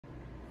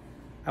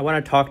I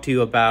want to talk to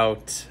you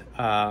about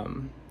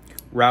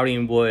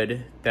routing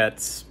wood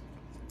that's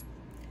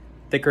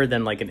thicker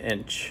than like an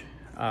inch.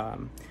 A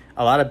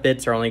lot of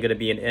bits are only going to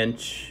be an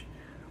inch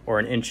or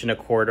an inch and a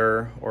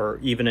quarter or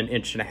even an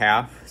inch and a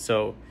half.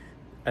 So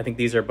I think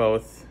these are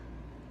both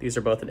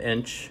an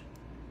inch.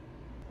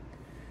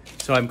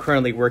 So I'm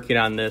currently working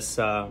on this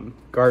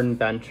garden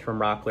bench from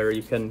Rockler.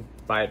 You can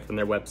buy it from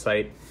their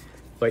website,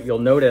 but you'll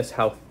notice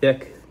how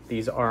thick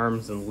these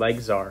arms and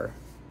legs are.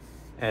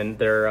 And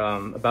they're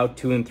about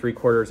 2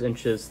 3/4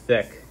 inches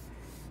thick.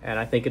 And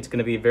I think it's going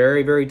to be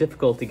very, very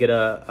difficult to get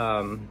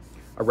a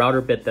router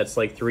bit that's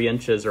like 3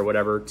 inches or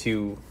whatever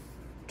to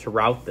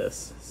route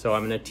this. So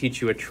I'm going to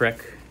teach you a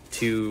trick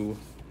to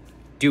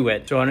do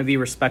it. So I want to be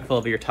respectful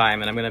of your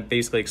time, and I'm going to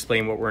basically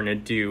explain what we're going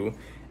to do,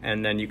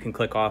 and then you can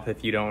click off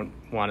if you don't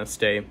want to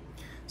stay.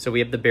 So we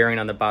have the bearing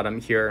on the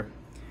bottom here.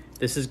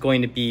 This is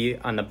going to be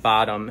on the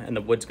bottom, and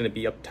the wood's going to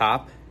be up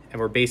top,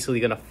 and we're basically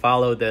going to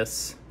follow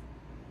this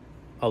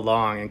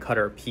along and cut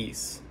our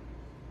piece.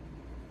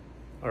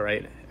 All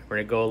right, we're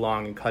gonna go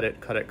along and cut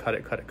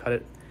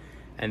it.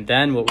 And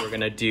then what we're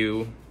gonna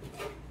do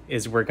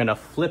is we're gonna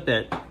flip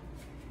it,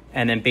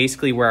 and then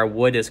basically where our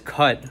wood is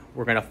cut,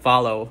 we're gonna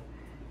follow,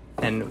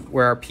 and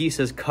where our piece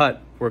is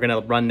cut, we're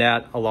gonna run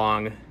that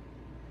along.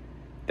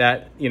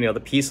 That,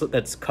 the piece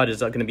that's cut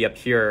is gonna be up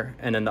here,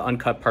 and then the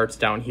uncut part's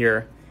down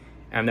here.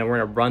 And then we're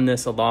gonna run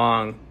this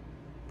along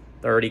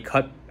the already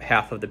cut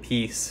half of the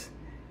piece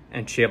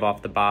and shave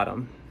off the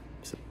bottom.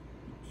 So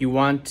you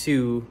want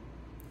to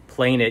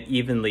plane it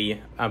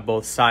evenly on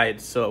both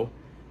sides, so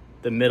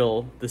the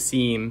middle, the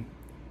seam,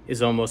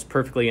 is almost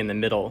perfectly in the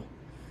middle.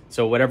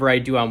 So whatever I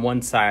do on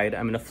one side,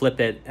 I'm going to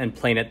flip it and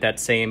plane it that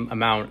same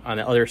amount on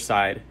the other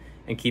side,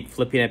 and keep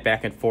flipping it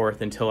back and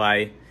forth until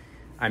I'm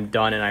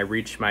done and I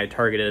reach my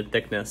targeted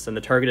thickness. And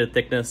the targeted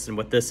thickness, and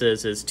what this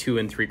is 2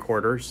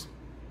 3/4.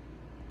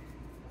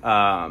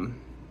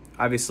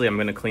 Obviously I'm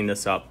going to clean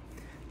this up.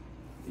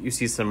 You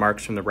see some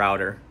marks from the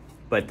router,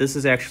 but this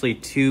is actually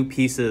 2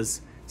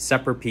 pieces,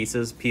 separate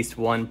pieces, piece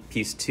 1,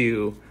 piece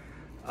 2,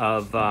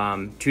 of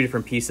 2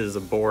 different pieces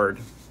of board.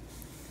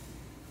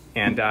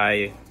 And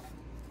I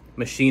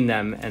machine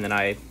them, and then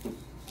I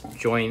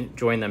join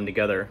them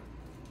together.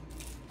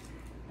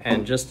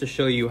 And just to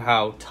show you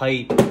how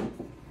tight,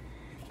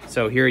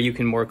 so here you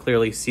can more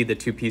clearly see the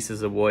 2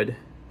 pieces of wood,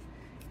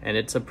 and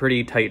it's a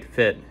pretty tight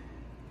fit.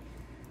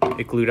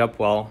 It glued up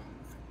well,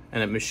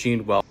 and it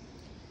machined well.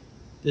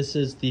 This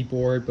is the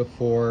board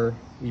before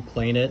we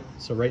plane it.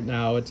 So right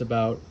now it's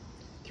about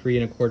 3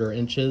 1/4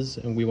 inches,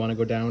 and we want to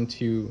go down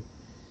to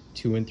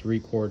 2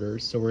 3/4.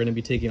 So we're going to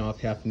be taking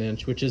off 1/2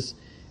 inch, which is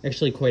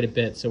actually quite a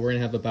bit. So we're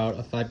going to have about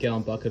a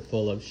 5-gallon bucket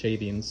full of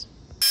shavings.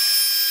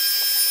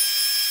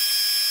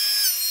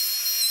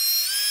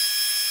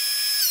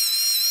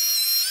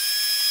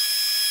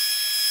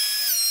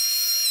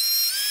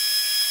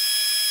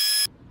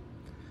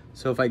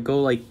 So if I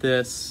go like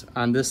this,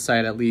 on this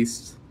side at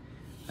least,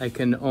 I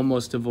can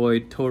almost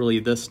avoid totally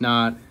this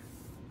knot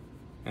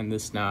and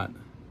this knot.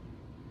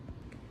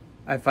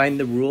 I find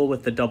the rule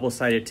with the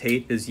double-sided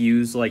tape is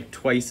use like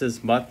twice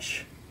as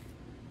much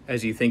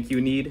as you think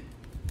you need.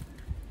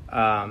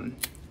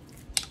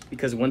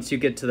 Because once you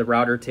get to the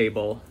router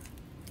table,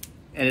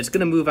 and it's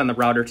gonna move on the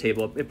router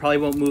table, it probably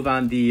won't move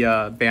on the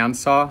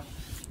bandsaw,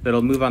 but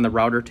it'll move on the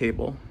router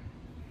table.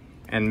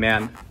 And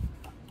man,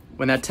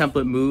 when that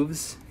template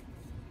moves,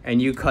 and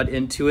you cut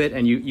into it,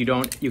 and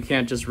you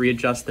can't just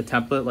readjust the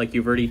template, like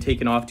you've already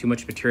taken off too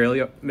much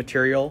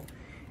material,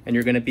 and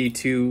you're gonna be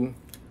too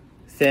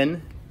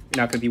thin,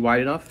 you're not gonna be wide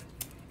enough.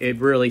 It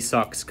really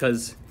sucks,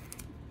 because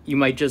you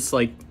might just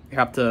like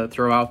have to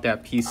throw out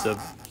that piece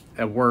of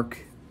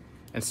work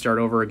and start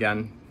over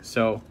again.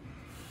 So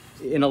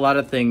in a lot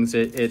of things,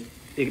 it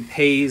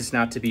pays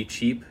not to be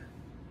cheap,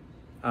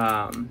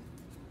 and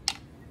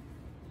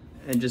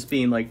just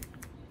being like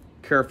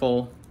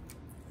careful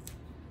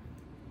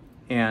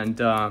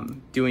and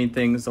doing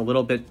things a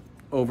little bit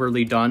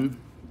overly done,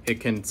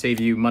 it can save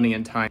you money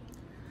and time.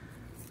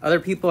 Other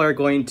people are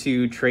going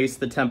to trace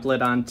the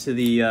template onto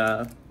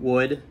the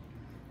wood,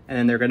 and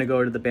then they're going to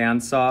go to the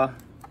bandsaw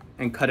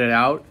and cut it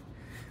out.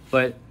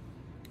 But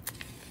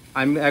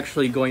I'm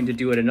actually going to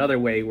do it another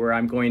way, where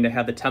I'm going to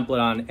have the template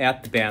on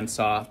at the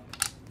bandsaw,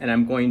 and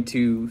I'm going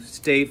to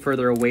stay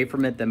further away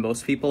from it than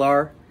most people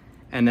are,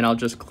 and then I'll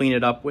just clean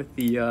it up with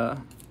the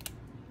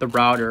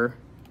router.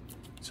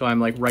 So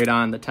I'm like right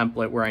on the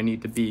template where I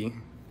need to be.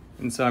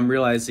 And so I'm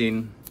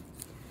realizing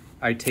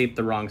I taped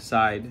the wrong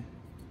side,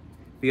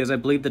 because I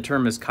believe the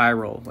term is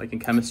chiral, like in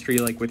chemistry,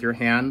 like with your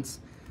hands.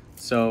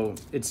 So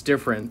it's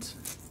different.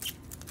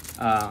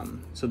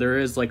 So there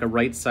is like a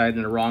right side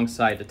and a wrong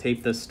side to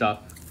tape this stuff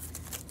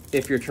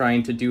if you're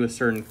trying to do a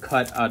certain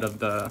cut out of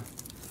the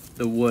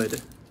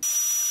wood.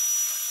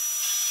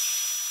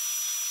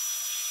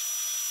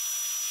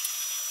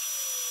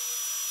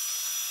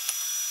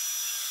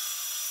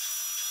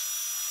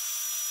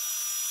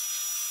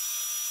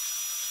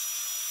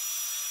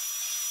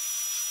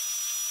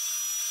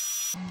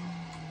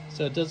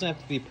 So it doesn't have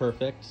to be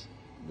perfect.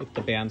 with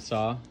the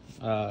bandsaw,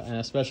 and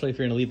especially if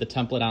you're going to leave the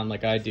template on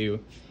like I do,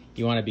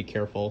 you want to be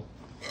careful.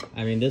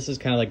 I mean, this is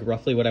kind of like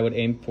roughly what I would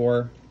aim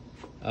for.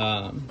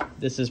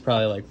 This is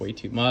probably like way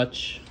too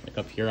much. Like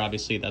up here,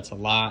 obviously that's a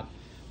lot,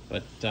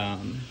 but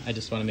I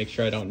just want to make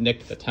sure I don't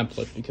nick the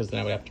template, because then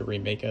I would have to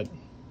remake it.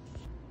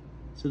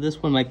 So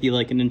this one might be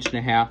like 1.5 inches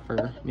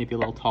or maybe a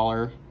little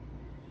taller.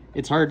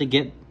 It's hard to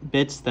get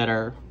bits that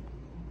are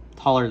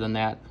taller than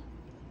that.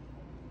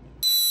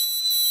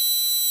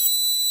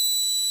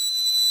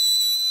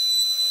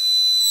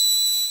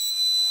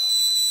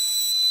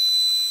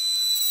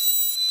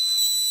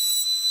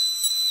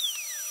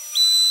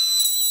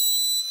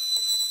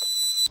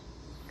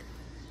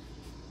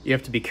 You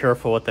have to be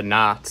careful with the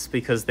knots,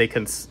 because they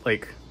can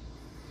like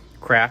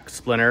crack,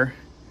 splinter,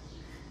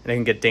 and it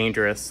can get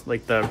dangerous.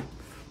 Like the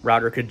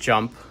router could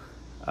jump.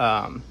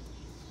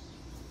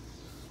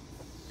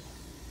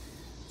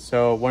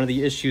 So one of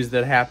the issues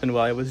that happened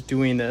while I was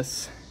doing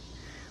this,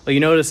 well, you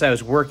notice I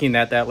was working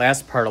that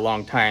last part a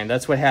long time.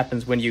 That's what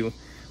happens when you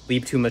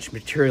leave too much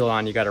material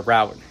on, you got to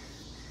route.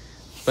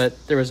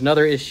 But there was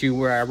another issue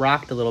where I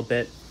rocked a little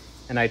bit,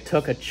 and I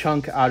took a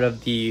chunk out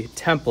of the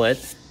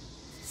template,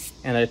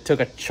 and I took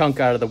a chunk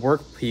out of the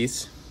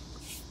workpiece.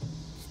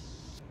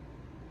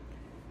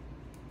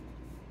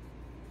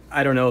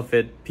 I don't know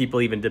if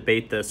people even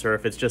debate this or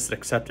if it's just an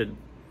accepted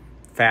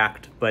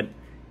fact, but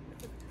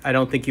I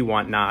don't think you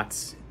want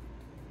knots.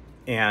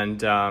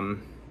 And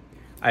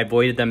I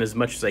avoided them as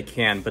much as I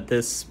can, but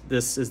this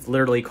is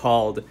literally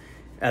called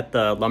at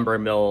the lumber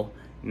mill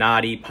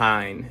knotty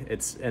pine.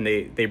 And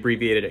they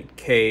abbreviated it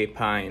K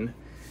pine.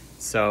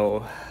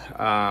 So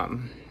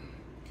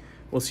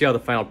we'll see how the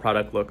final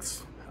product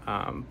looks.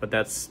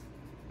 But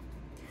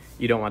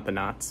you don't want the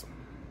knots.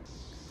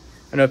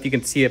 I don't know if you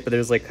can see it, but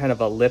there's like kind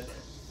of a lip.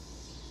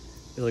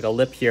 There's like a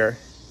lip here.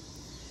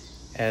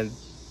 And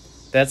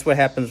that's what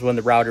happens when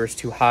the router is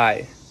too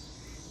high.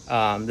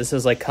 This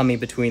is like coming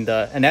between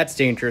and that's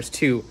dangerous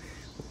too.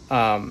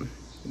 When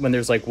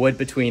there's like wood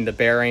between the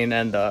bearing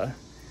and the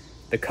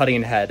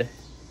cutting head,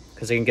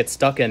 because it can get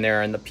stuck in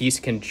there and the piece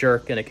can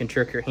jerk and it can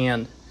jerk your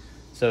hand.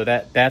 So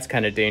that's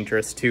kind of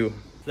dangerous too.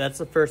 That's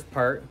the first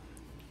part.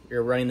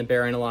 You're running the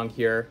bearing along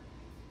here,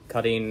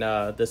 cutting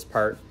this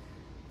part.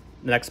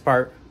 The next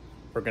part,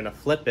 we're gonna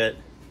flip it.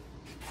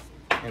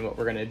 And what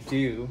we're gonna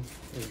do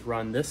is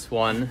run this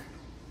one.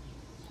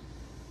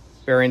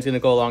 Bearing's gonna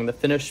go along the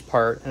finished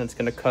part, and it's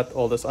gonna cut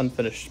all this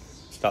unfinished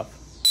stuff.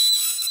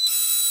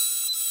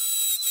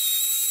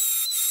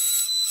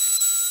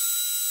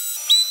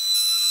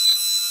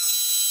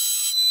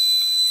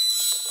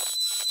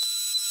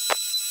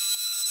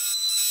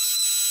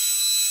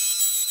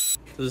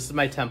 So this is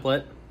my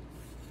template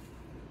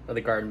for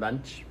the garden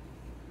bench.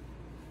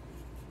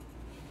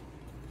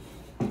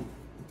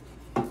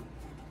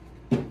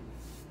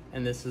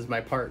 And this is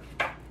my part.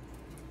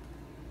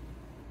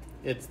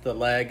 It's the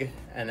leg,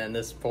 and then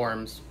this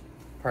forms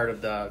part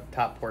of the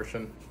top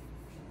portion.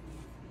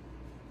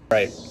 All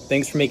right,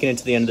 thanks for making it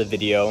to the end of the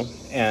video.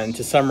 And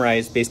to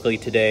summarize, basically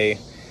today,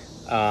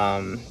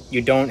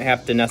 you don't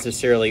have to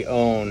necessarily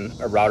own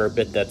a router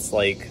bit that's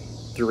like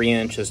 3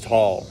 inches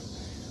tall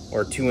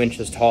or 2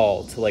 inches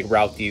tall to like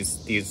route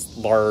these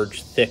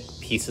large, thick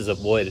pieces of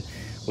wood.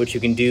 What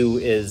you can do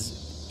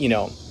is,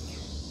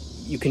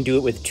 you can do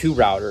it with 2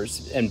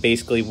 routers, and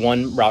basically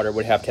one router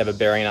would have to have a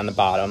bearing on the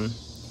bottom,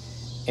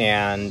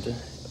 and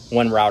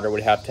one router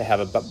would have to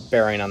have a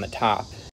bearing on the top.